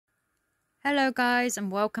Hello guys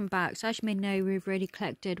and welcome back. So as you may know, we've already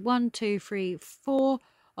collected 4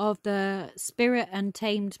 of the Spirit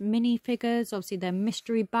Untamed minifigures. Obviously they're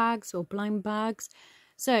mystery bags or blind bags.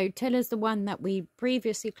 So Tilla's the one that we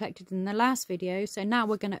previously collected in the last video. So now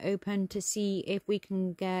we're going to open to see if we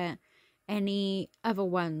can get any other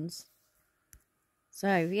ones.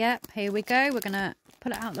 So yep, here we go. We're going to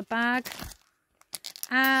pull it out of the bag.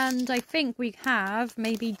 And I think we have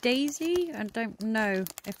maybe Daisy. I don't know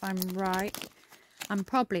if I'm right. I'm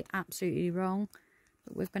probably absolutely wrong.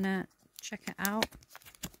 But we're going to check it out.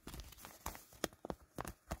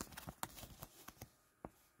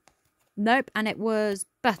 Nope, and it was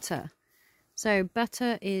Butter. So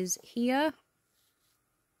Butter is here.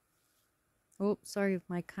 Oh, sorry with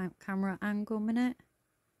my camera angle a minute.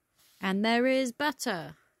 And there is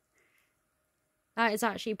Butter. That is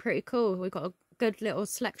actually pretty cool. We've got a good little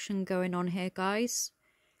selection going on here, guys.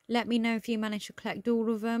 Let me know if you manage to collect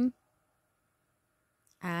all of them,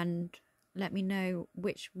 and let me know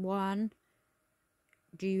which one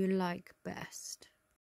do you like best.